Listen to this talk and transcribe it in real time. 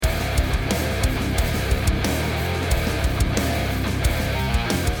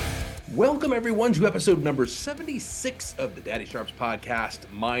Welcome, everyone, to episode number 76 of the Daddy Sharps podcast.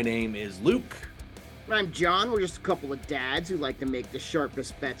 My name is Luke. I'm John. We're just a couple of dads who like to make the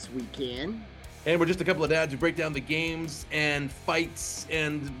sharpest bets we can. And we're just a couple of dads who break down the games and fights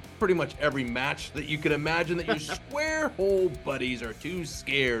and pretty much every match that you can imagine that your square hole buddies are too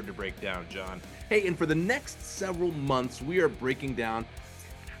scared to break down, John. Hey, and for the next several months, we are breaking down,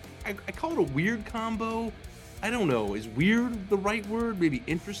 I call it a weird combo. I don't know. Is weird the right word? Maybe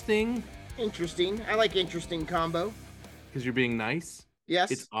interesting? Interesting. I like interesting combo. Because you're being nice?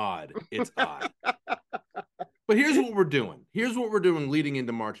 Yes. It's odd. It's odd. But here's what we're doing. Here's what we're doing leading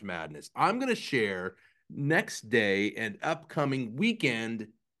into March Madness. I'm going to share next day and upcoming weekend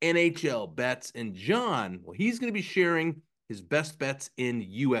NHL bets. And John, well, he's going to be sharing his best bets in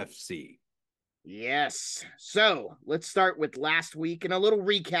UFC. Yes. So let's start with last week and a little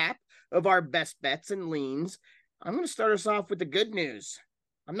recap of our best bets and leans. I'm going to start us off with the good news.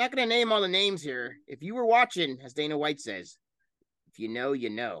 I'm not going to name all the names here. If you were watching, as Dana White says, if you know, you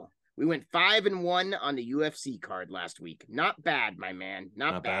know. We went 5-1 on the UFC card last week. Not bad, my man.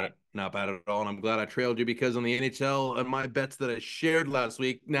 Not bad. Not bad at all. And I'm glad I trailed you because on the NHL and my bets that I shared last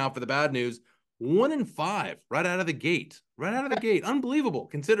week, now for the bad news, 1-5 right out of the gate. Right out of the gate. Unbelievable,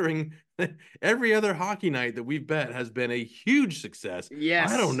 considering that every other hockey night that we've bet has been a huge success.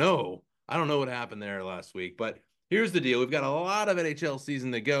 Yes. I don't know what happened there last week, but here's the deal. We've got a lot of NHL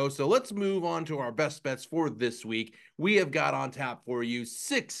season to go, so let's move on to our best bets for this week. We have got on tap for you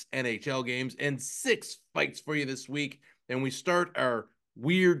 6 NHL games and 6 fights for you this week, and we start our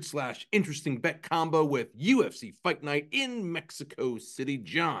weird/interesting bet combo with UFC Fight Night in Mexico City.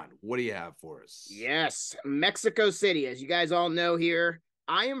 John, what do you have for us? Yes, Mexico City. As you guys all know here,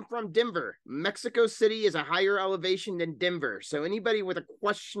 I am from Denver. Mexico City is a higher elevation than Denver, so anybody with a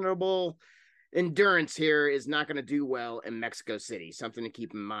questionable endurance here is not going to do well in Mexico City. Something to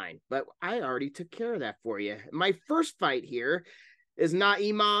keep in mind. But I already took care of that for you. My first fight here is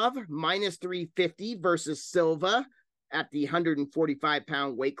Naimov minus 350 versus Silva at the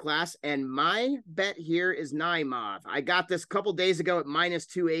 145-pound weight class. And my bet here is Naimov. I got this a couple days ago at minus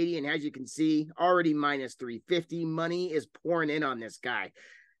 280. And as you can see, already minus 350. Money is pouring in on this guy.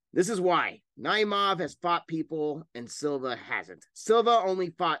 This is why. Naimov has fought people and Silva hasn't. Silva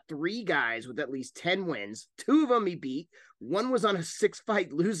only fought 3 guys with at least 10 wins. 2 of them he beat. One was on a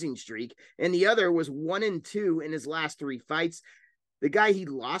 6-fight losing streak, and the other was 1-2 in his last 3 fights. The guy he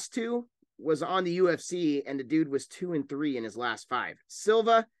lost to was on the UFC, and the dude was 2-3 in his last 5.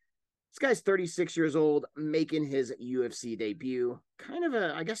 Silva, this guy's 36 years old, making his UFC debut. Kind of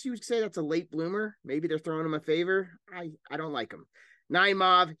I guess you would say that's a late bloomer. Maybe they're throwing him a favor. I don't like him.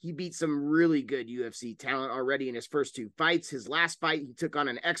 Naimov, he beat some really good UFC talent already in his first 2 fights. His last fight, he took on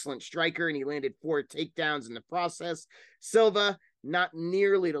an excellent striker, and he landed 4 takedowns in the process. Silva, not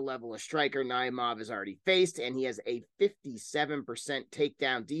nearly the level of striker Naimov has already faced, and he has a 57%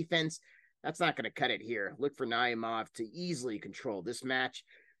 takedown defense. That's not going to cut it here. Look for Naimov to easily control this match.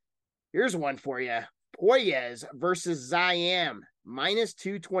 Here's one for you. Poyez versus Zayam, minus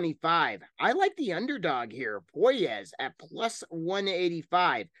 225. I like the underdog here. Poyez at plus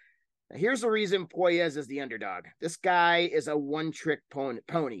 185. Now, here's the reason Poyez is the underdog. This guy is a one-trick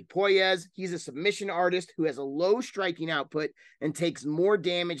pony. Poyez, he's a submission artist who has a low striking output and takes more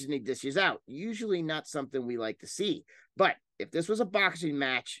damage than he dishes out. Usually not something we like to see. But if this was a boxing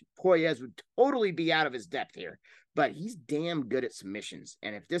match, Poyez would totally be out of his depth here. But he's damn good at submissions.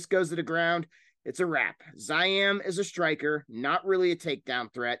 And if this goes to the ground, it's a wrap. Zayam is a striker, not really a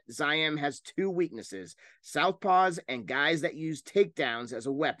takedown threat. Zayam has 2 weaknesses, southpaws and guys that use takedowns as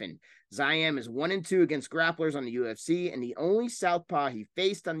a weapon. Zayam is 1-2 against grapplers on the UFC, and the only southpaw he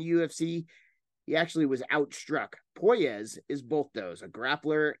faced on the UFC, he actually was outstruck. Poyez is both those, a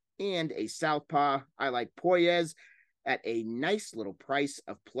grappler and a southpaw. I like Poyez at a nice little price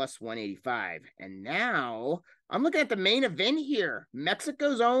of plus 185. And now I'm looking at the main event here.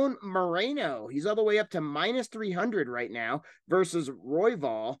 Mexico's own Moreno. He's all the way up to minus 300 right now versus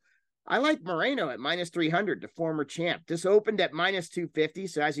Royval. I like Moreno at minus 300, the former champ. This opened at minus 250.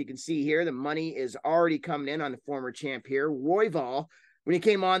 So as you can see here, the money is already coming in on the former champ here. Royval, when he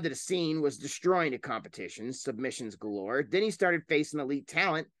came onto the scene, was destroying the competition, submissions galore. Then he started facing elite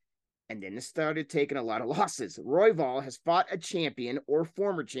talent, and then started taking a lot of losses. Royval has fought a champion or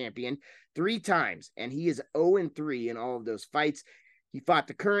former champion 3 times, and he is 0-3 in all of those fights. He fought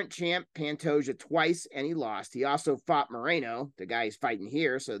the current champ, Pantoja, twice, and he lost. He also fought Moreno, the guy he's fighting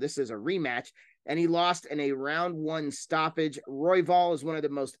here, so this is a rematch, and he lost in a round 1 stoppage. Royval is one of the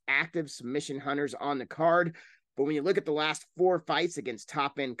most active submission hunters on the card, but when you look at the last 4 fights against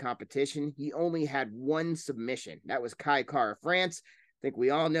top-end competition, he only had 1 submission. That was Kai Kara France. think we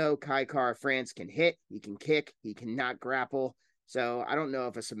all know Kai Kara France can hit, he can kick, he cannot grapple. So I don't know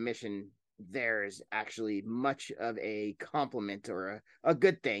if a submission there is actually much of a compliment or a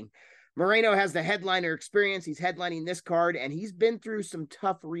good thing. Moreno has the headliner experience. He's headlining this card, and he's been through some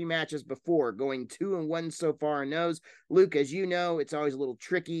tough rematches before, going 2-1 so far in those. Luke, as you know, it's always a little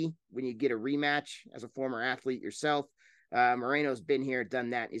tricky when you get a rematch as a former athlete yourself. Moreno's been here,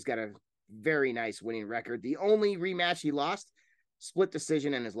 done that. He's got a very nice winning record. The only rematch he lost, split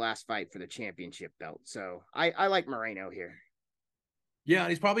decision in his last fight for the championship belt. So I like Moreno here. Yeah,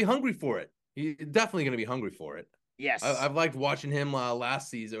 he's probably hungry for it. He's definitely going to be hungry for it. Yes. I've liked watching him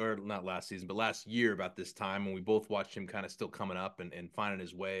last season, or not last season, but last year about this time when we both watched him kind of still coming up and finding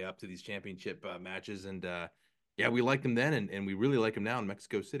his way up to these championship matches. And yeah, we liked him then, and we really like him now in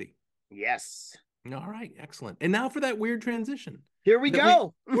Mexico City. Yes. All right, excellent. And now for that weird transition. Here we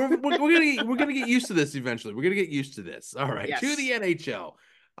go. We're gonna get used to this eventually. We're gonna get used to this. All right, yes. To the NHL.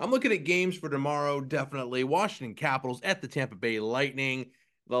 I'm looking at games for tomorrow. Definitely Washington Capitals at the Tampa Bay Lightning.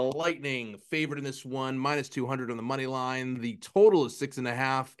 The Lightning favored in this one, -200 on the money line. The total is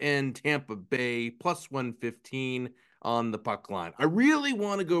 6.5, and Tampa Bay +115 on the puck line. I really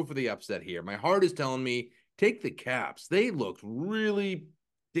want to go for the upset here. My heart is telling me take the Caps. They looked really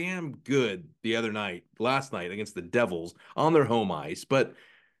damn good last night against the Devils on their home ice, but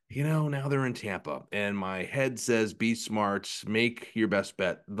now they're in Tampa, and my head says be smart, make your best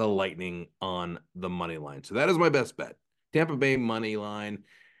bet, the Lightning on the money line. So that is my best bet, Tampa Bay money line.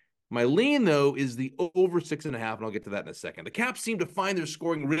 My lean, though, is the over 6.5, and I'll get to that in a second. The Caps seem to find their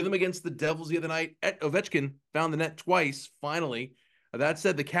scoring rhythm against the Devils the other night. Ovechkin found the net twice, finally. That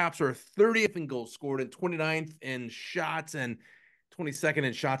said, the Caps are 30th in goals scored and 29th in shots and 22nd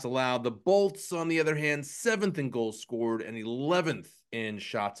in shots allowed. The Bolts, on the other hand, 7th in goals scored and 11th in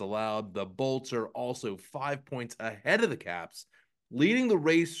shots allowed. The Bolts are also 5 points ahead of the Caps, leading the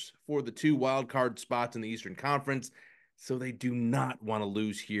race for the 2 wildcard spots in the Eastern Conference. So they do not want to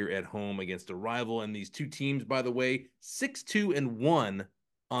lose here at home against a rival. And these two teams, by the way, 6-2-1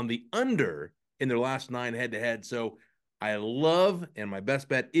 on the under in their last 9 head-to-head. So I love, and my best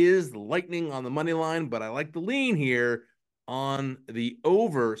bet is the Lightning on the money line, but I like the lean here on the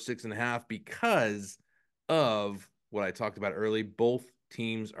over 6.5 because of what I talked about early. Both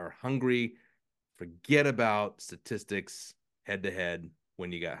teams are hungry. Forget about statistics head-to-head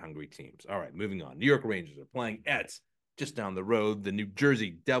when you got hungry teams. All right, moving on. New York Rangers are playing at just down the road, the New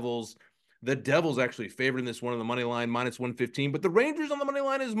Jersey Devils. The Devils actually favored in this one on the money line, -115, but the Rangers on the money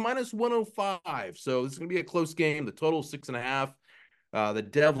line is -105. So this is going to be a close game. The total 6.5. The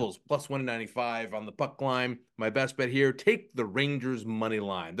Devils +195 on the puck line. My best bet here, take the Rangers money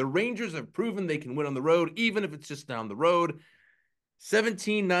line. The Rangers have proven they can win on the road, even if it's just down the road.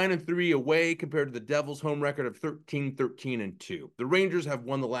 17-9-3 away compared to the Devils' home record of 13-13-2. The Rangers have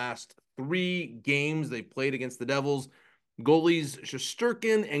won the last 3 games they played against the Devils. Goalies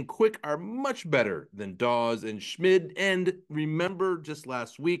Shesterkin and Quick are much better than Dawes and Schmid. And remember, just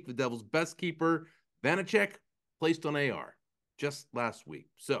last week, the Devils' best keeper, Vanacek, placed on AR just last week.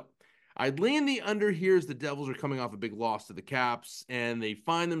 So I'd lean the under here as the Devils are coming off a big loss to the Caps, and they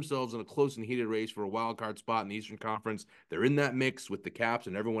find themselves in a close and heated race for a wild card spot in the Eastern Conference. They're in that mix with the Caps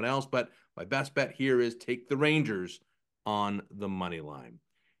and everyone else, but my best bet here is take the Rangers on the money line.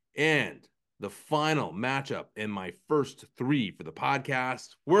 And the final matchup in my first 3 for the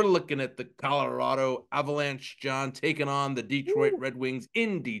podcast, we're looking at the Colorado Avalanche, John, taking on the Detroit Red Wings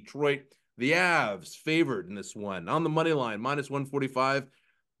in Detroit. The Avs favored in this one on the money line, -145.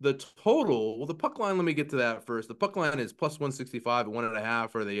 The total, well, the puck line, let me get to that first. The puck line is +165 and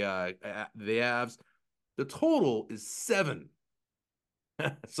 1.5 for the Avs. The total is 7.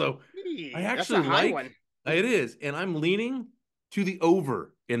 So I actually like one. It is, and I'm leaning to the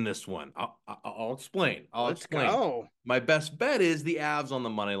over in this one. I'll explain. Let's go. My best bet is the Avs on the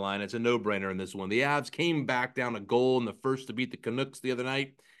money line. It's a no-brainer in this one. The Avs came back down a goal in the first to beat the Canucks the other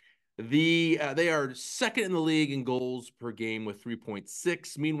night. They are second in the league in goals per game with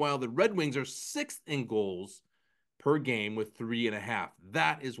 3.6. Meanwhile, the Red Wings are 6th in goals per game with 3.5.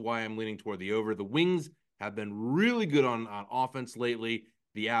 That is why I'm leaning toward the over. The Wings have been really good on offense lately.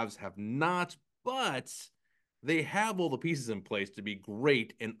 The Avs have not, but they have all the pieces in place to be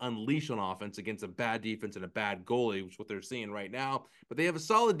great and unleash on offense against a bad defense and a bad goalie, which is what they're seeing right now. But they have a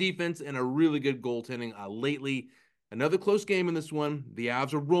solid defense and a really good goaltending lately. Another close game in this one. The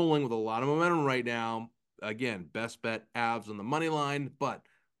Avs are rolling with a lot of momentum right now. Again, best bet Avs on the money line, but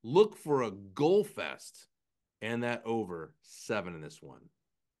look for a goal fest and that over 7 in this one.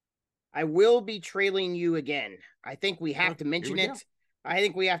 I will be trailing you again. I think we have to mention it. I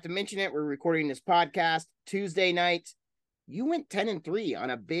think we have to mention it. We're recording this podcast Tuesday night. You went 10-3 on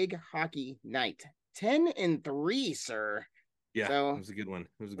a big hockey night. 10-3, sir. Yeah, so it was a good one.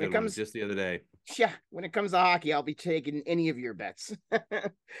 It was a good one just the other day. Yeah, when it comes to hockey, I'll be taking any of your bets.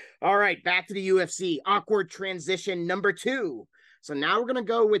 All right, back to the UFC. Awkward transition number 2. So now we're going to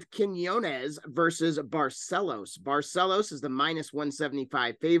go with Quinones versus Barcelos. Barcelos is the minus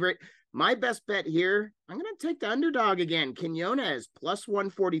 175 favorite. My best bet here, I'm going to take the underdog again. Quinones plus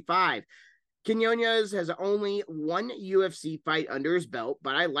 145. Quinones has only one UFC fight under his belt,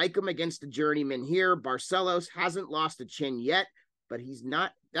 but I like him against the journeyman here. Barcelos hasn't lost a chin yet, but he's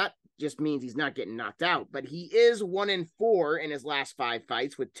not, that just means he's not getting knocked out, but he is 1-4 in his last 5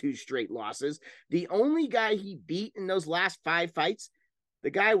 fights with 2 straight losses. The only guy he beat in those last 5 fights,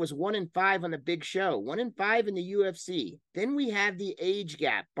 the guy was 1-5 on the big show, 1-5 in the UFC. Then we have the age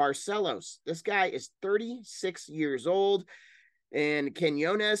gap. Barcelos, this guy is 36 years old. And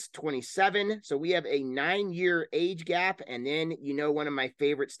Quinones, 27. So we have a 9-year age gap. And then, one of my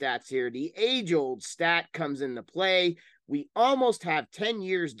favorite stats here, the age-old stat comes into play. We almost have 10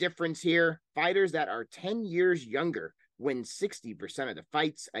 years difference here. Fighters that are 10 years younger win 60% of the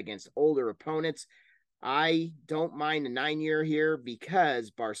fights against older opponents. I don't mind the 9-year here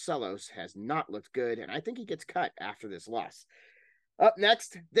because Barcelos has not looked good, and I think he gets cut after this loss. Up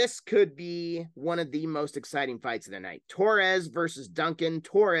next, this could be one of the most exciting fights of the night. Torres versus Duncan.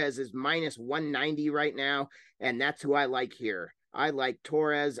 Torres is minus 190 right now, and that's who I like here. I like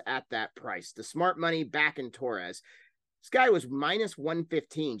Torres at that price. The smart money back in Torres. This guy was minus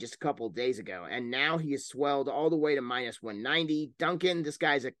 115 just a couple of days ago, and now he has swelled all the way to minus 190. Duncan, this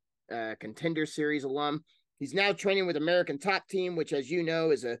guy's a Contender Series alum. He's now training with American Top Team, which, as you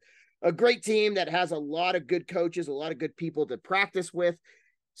know, is a great team that has a lot of good coaches, a lot of good people to practice with.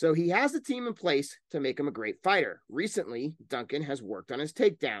 So he has the team in place to make him a great fighter. Recently, Duncan has worked on his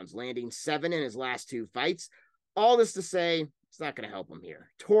takedowns, landing 7 in his last 2 fights. All this to say, it's not going to help him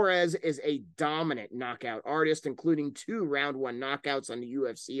here. Torres is a dominant knockout artist, including 2 round 1 knockouts on the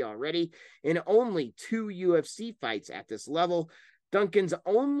UFC already, and only 2 UFC fights at this level. Duncan's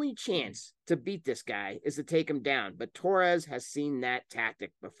only chance to beat this guy is to take him down, but Torres has seen that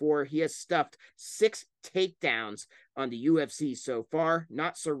tactic before. He has stuffed 6 takedowns on the UFC so far,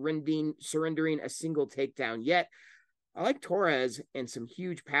 not surrendering a single takedown yet. I like Torres and some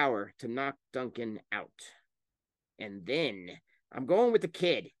huge power to knock Duncan out. And then I'm going with the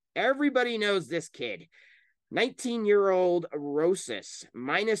kid. Everybody knows this kid. 19-year-old Rosas,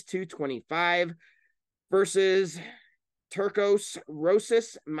 minus 225 versus Turcos.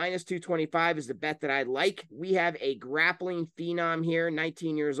 Rosas, minus 225 is the bet that I like. We have a grappling phenom here,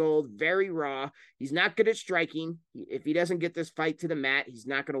 19 years old, very raw. He's not good at striking. If he doesn't get this fight to the mat, he's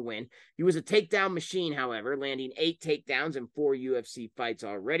not going to win. He was a takedown machine, however, landing 8 takedowns in 4 UFC fights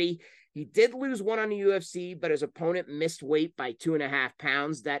already. He did lose 1 on the UFC, but his opponent missed weight by 2.5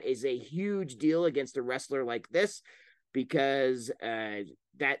 pounds. That is a huge deal against a wrestler like this because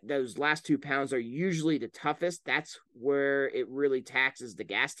those last 2 pounds are usually the toughest. That's where it really taxes the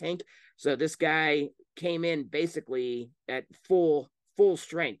gas tank. So this guy came in basically at full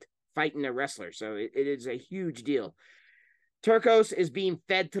strength fighting a wrestler. So it is a huge deal. Turcos is being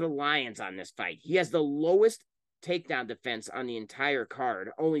fed to the lions on this fight. He has the lowest takedown defense on the entire card,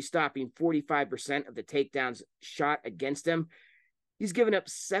 only stopping 45% of the takedowns shot against him. He's given up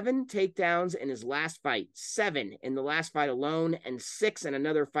 7 takedowns in his last fight, 7 in the last fight alone, and 6 in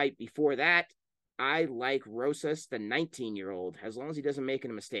another fight before that. I like Rosas, the 19-year-old, as long as he doesn't make a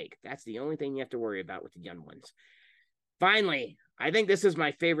mistake. That's the only thing you have to worry about with the young ones. Finally, I think this is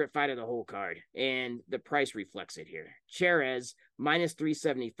my favorite fight of the whole card, and the price reflects it here. Cherez, minus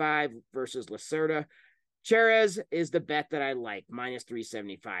 375 versus Lacerda. Cherez is the bet that I like, minus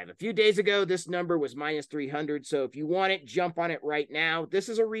 375. A few days ago, this number was minus 300. So if you want it, jump on it right now. This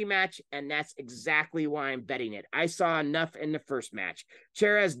is a rematch, and that's exactly why I'm betting it. I saw enough in the first match.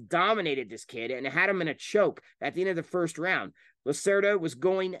 Cherez dominated this kid and had him in a choke at the end of the first round. Lacerda was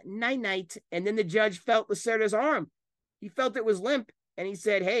going night-night, and then the judge felt Lacerda's arm. He felt it was limp, and he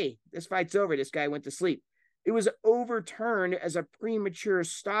said, hey, this fight's over. This guy went to sleep. It was overturned as a premature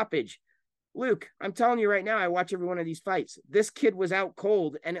stoppage. Luke, I'm telling you right now, I watch every one of these fights. This kid was out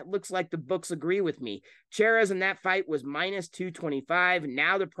cold, and it looks like the books agree with me. Cherez in that fight was minus 225.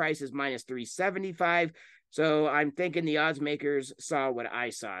 Now the price is minus 375. So I'm thinking the odds makers saw what I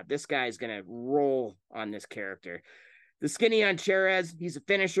saw. This guy's going to roll on this character. The skinny on Cherez, he's a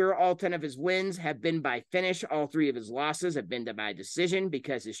finisher. All 10 of his wins have been by finish. All 3 of his losses have been by decision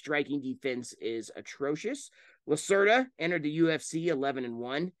because his striking defense is atrocious. Lacerda entered the UFC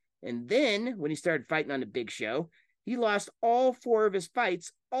 11-1. And then when he started fighting on the big show, He lost all 4 of his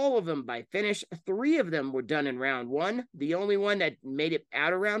fights, all of them by finish. 3 of them were done in round 1. The only one that made it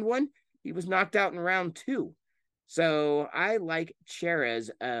out of round 1, he was knocked out in round 2. So I like Cherez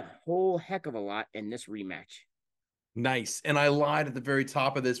a whole heck of a lot in this rematch. Nice. And I lied at the very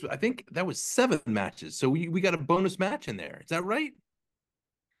top of this. I think that was 7 matches. So we got a bonus match in there. Is that right?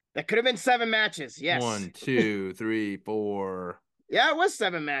 That could have been 7 matches. Yes. 1, 2, 3, 4. Yeah, it was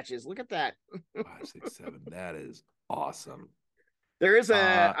 7 matches. Look at that. 5, 6, 7. That is awesome. There is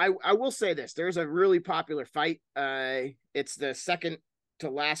I will say this. There's a really popular fight. It's the second to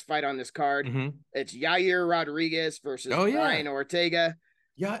last fight on this card. Mm-hmm. It's Yair Rodriguez versus Brian Ortega.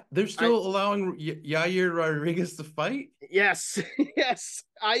 Yeah, they're still allowing Yair Rodriguez to fight? Yes. Yes.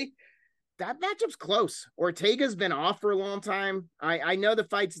 That matchup's close. Ortega's been off for a long time. I know the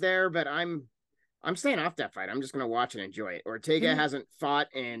fight's there, but I'm staying off that fight. I'm just gonna watch and enjoy it. Ortega hasn't fought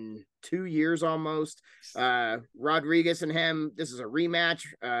in 2 years almost. Rodriguez and him, this is a rematch.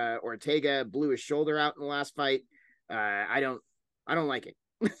 Ortega blew his shoulder out in the last fight. I don't like it.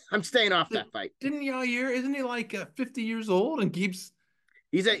 I'm staying off that fight. Isn't he like 50 years old and keeps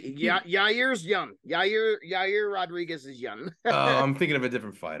Yair's young. Yair Rodriguez is young. Oh, I'm thinking of a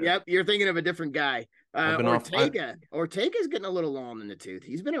different fighter. Yep, you're thinking of a different guy. Ortega's getting a little long in the tooth.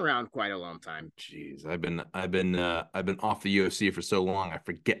 He's been around quite a long time. Jeez, I've been off the UFC for so long. I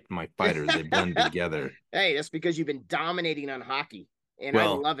forget my fighters. They blend together. Hey, that's because you've been dominating on hockey, and I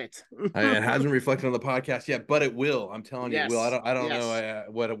love it. It hasn't reflected on the podcast yet, but it will. I'm telling you, it will. I don't know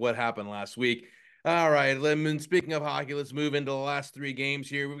what happened last week. All right, speaking of hockey, let's move into the last 3 games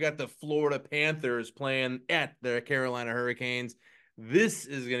here. We've got the Florida Panthers playing at the Carolina Hurricanes. This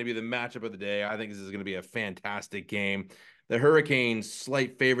is going to be the matchup of the day. I think this is going to be a fantastic game. The Hurricanes,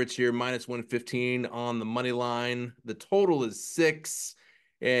 slight favorites here, -115 on the money line. The total is 6,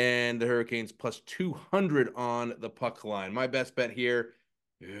 and the Hurricanes +200 on the puck line. My best bet here,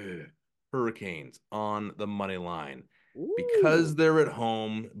 Hurricanes on the money line. Because they're at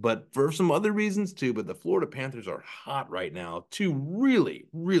home, but for some other reasons too. But the Florida Panthers are hot right now. 2 really,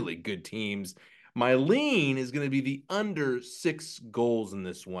 really good teams. My lean is going to be the under 6 goals in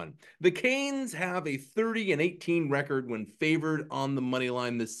this one. The Canes have a 30-18 record when favored on the money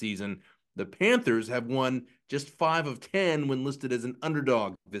line this season. The Panthers have won just 5 of 10 when listed as an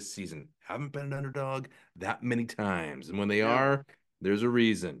underdog this season. Haven't been an underdog that many times. And when they are, there's a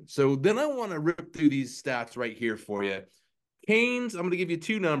reason. So then I want to rip through these stats right here for you. Canes, I'm going to give you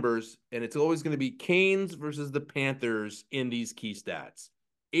 2 numbers, and it's always going to be Canes versus the Panthers in these key stats.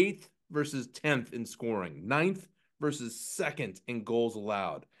 8th versus 10th in scoring. 9th versus 2nd in goals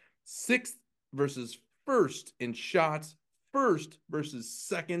allowed. 6th versus 1st in shots. 1st versus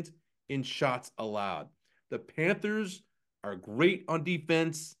 2nd in shots allowed. The Panthers are great on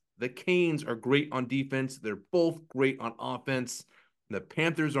defense. The Canes are great on defense. They're both great on offense. The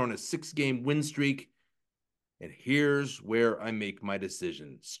Panthers are on a 6-game win streak. And here's where I make my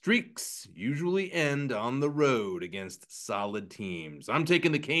decision. Streaks usually end on the road against solid teams. I'm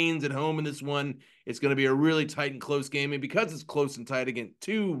taking the Canes at home in this one. It's going to be a really tight and close game. And because it's close and tight against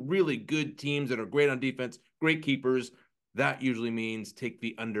 2 really good teams that are great on defense, great keepers, that usually means take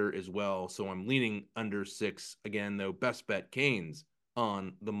the under as well. So I'm leaning under 6. Again, though, best bet Canes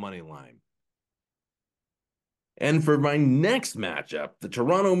on the money line. And for my next matchup, the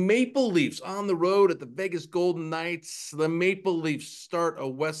Toronto Maple Leafs on the road at the Vegas Golden Knights. The Maple Leafs start a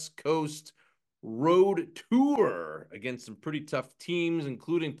West Coast road tour against some pretty tough teams,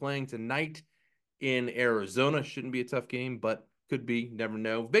 including playing tonight in Arizona. Shouldn't be a tough game, but could be. Never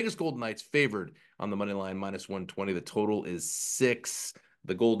know. Vegas Golden Knights favored on the money line, -120. The total is 6.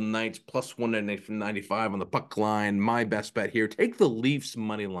 The Golden Knights +195 on the puck line. My best bet here. Take the Leafs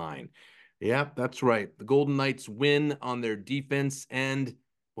money line. Yep, that's right. The Golden Knights win on their defense, and,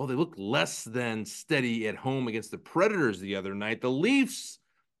 well, they look less than steady at home against the Predators the other night. The Leafs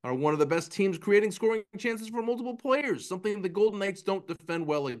are one of the best teams creating scoring chances for multiple players, something the Golden Knights don't defend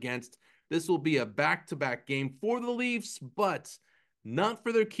well against. This will be a back-to-back game for the Leafs, but not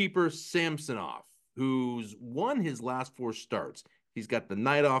for their keeper, Samsonov, who's won his last 4 starts. He's got the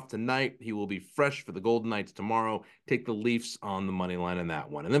night off tonight. He will be fresh for the Golden Knights tomorrow. Take the Leafs on the money line in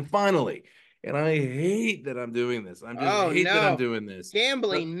that one. And then finally, and I hate that I'm doing this. I hate that I'm doing this.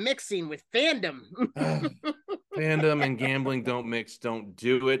 Gambling mixing with fandom. Fandom and gambling don't mix. Don't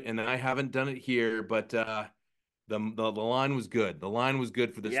do it. And I haven't done it here, but the line was good. The line was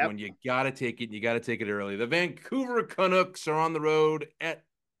good for this one. You got to take it. You got to take it early. The Vancouver Canucks are on the road at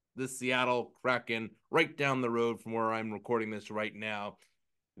the Seattle Kraken, right down the road from where I'm recording this right now.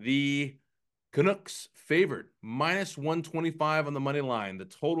 The Canucks favored -125 on the money line. The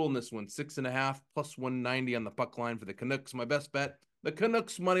total in this one, 6.5 plus 190 on the puck line for the Canucks. My best bet, the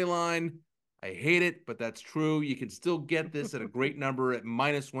Canucks money line. I hate it, but that's true. You can still get this at a great number at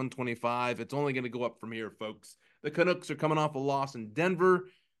 -125. It's only going to go up from here, folks. The Canucks are coming off a loss in Denver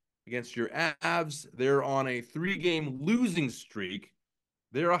against your Avs. They're on a 3-game losing streak.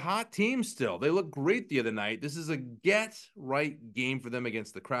 They're a hot team still. They look great the other night. This is a get-right game for them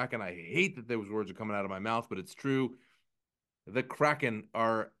against the Kraken. I hate that those words are coming out of my mouth, but it's true. The Kraken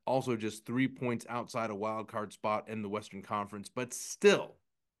are also just 3 points outside a wild card spot in the Western Conference, but still,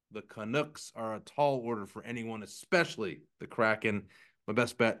 the Canucks are a tall order for anyone, especially the Kraken. My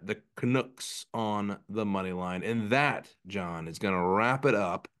best bet, the Canucks on the money line. And that, John, is going to wrap it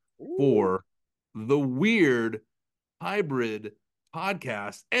up for the weird hybrid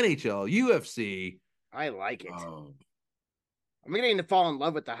podcast, NHL, UFC. I like it. I'm beginning to fall in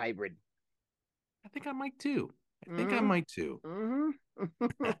love with the hybrid. I think I might too. I might too.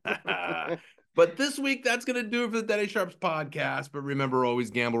 Mm-hmm. But this week, that's going to do it for the Daddy Sharps podcast. But remember,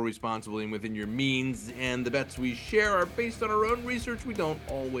 always gamble responsibly and within your means. And the bets we share are based on our own research. We don't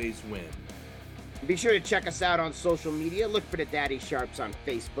always win. Be sure to check us out on social media. Look for the Daddy Sharps on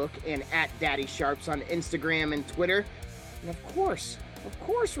Facebook and at Daddy Sharps on Instagram and Twitter. And of course,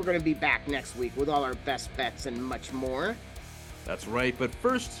 we're going to be back next week with all our best bets and much more. That's right. But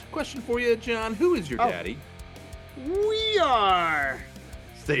first, question for you, John. Who is your daddy? We are.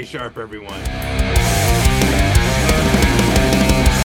 Stay sharp, everyone.